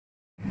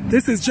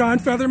This is John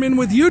Featherman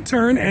with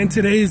U-Turn, and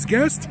today's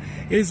guest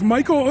is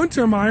Michael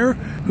Untermeyer,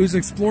 who's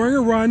exploring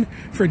a run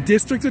for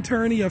District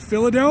Attorney of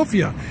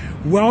Philadelphia.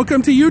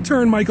 Welcome to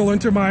U-Turn, Michael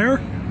Untermeyer.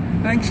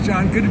 Thanks,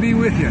 John. Good to be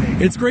with you.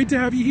 It's great to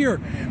have you here.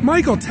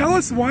 Michael, tell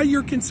us why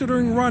you're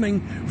considering running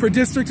for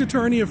District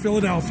Attorney of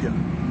Philadelphia.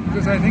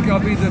 Because I think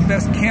I'll be the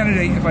best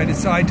candidate if I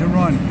decide to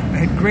run. I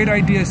had great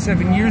ideas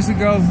 7 years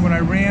ago when I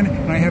ran,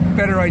 and I have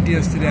better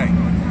ideas today.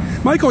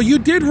 Michael, you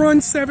did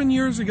run 7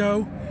 years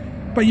ago,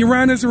 but you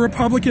ran as a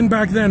Republican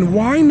back then.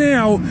 Why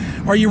now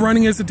are you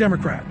running as a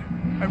Democrat?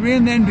 I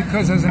ran then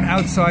because I was an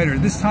outsider.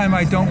 This time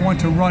I don't want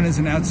to run as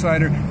an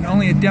outsider, and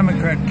only a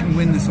Democrat can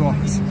win this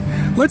office.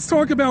 Let's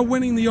talk about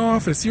winning the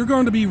office. You're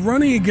going to be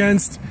running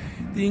against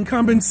the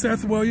incumbent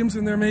Seth Williams,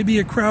 and there may be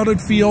a crowded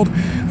field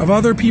of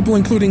other people,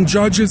 including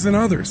judges and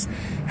others.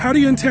 How do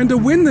you intend to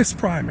win this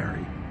primary?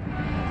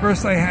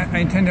 First, I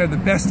intend to have the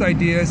best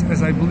ideas,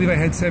 as I believe I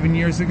had 7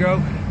 years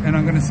ago, and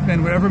I'm going to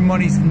spend whatever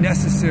money's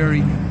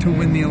necessary to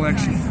win the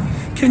election.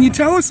 Can you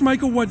tell us,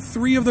 Michael, what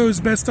 3 of those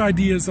best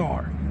ideas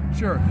are?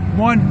 Sure.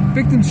 1,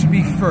 victims should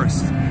be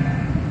first.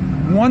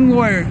 1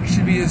 lawyer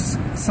should be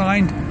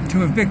assigned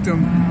to a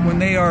victim when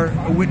they are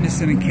a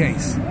witness in a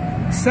case.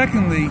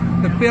 Secondly,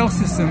 the bail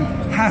system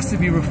has to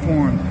be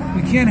reformed.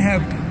 We can't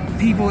have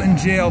people in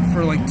jail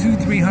for like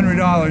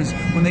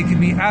 $200–300 when they can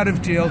be out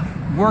of jail,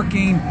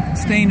 working,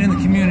 staying in the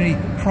community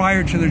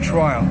prior to their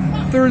trial.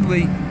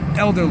 Thirdly,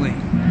 elderly.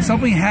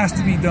 Something has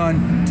to be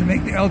done to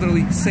make the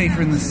elderly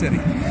safer in the city.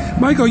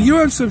 Michael, you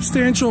have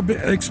substantial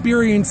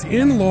experience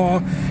in law,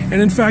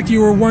 and in fact you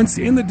were once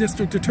in the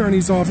district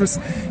attorney's office.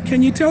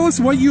 Can you tell us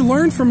what you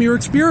learned from your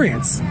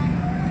experience?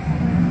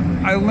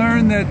 I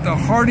learned that the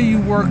harder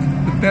you work,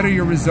 the better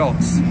your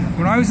results.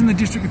 When I was in the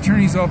district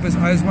attorney's office,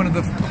 I was one of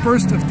the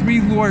first of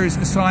 3 lawyers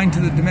assigned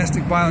to the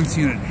domestic violence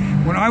unit.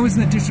 When I was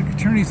in the district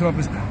attorney's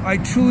office, I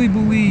truly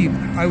believed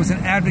I was an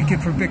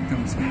advocate for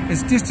victims.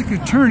 As district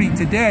attorney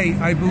today,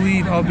 I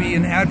believe I'll be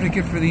an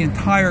advocate for the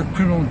entire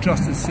criminal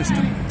justice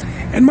system.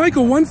 And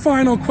Michael, one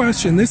final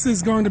question. This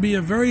is going to be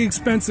a very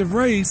expensive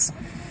race.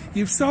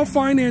 You've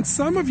self-financed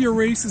some of your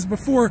races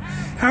before.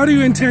 How do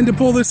you intend to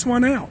pull this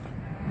one out?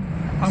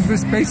 I'm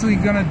just basically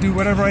going to do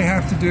whatever I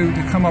have to do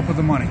to come up with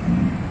the money.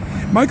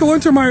 Michael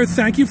Untermeyer,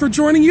 thank you for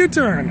joining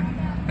U-Turn.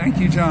 Thank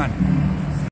you, John.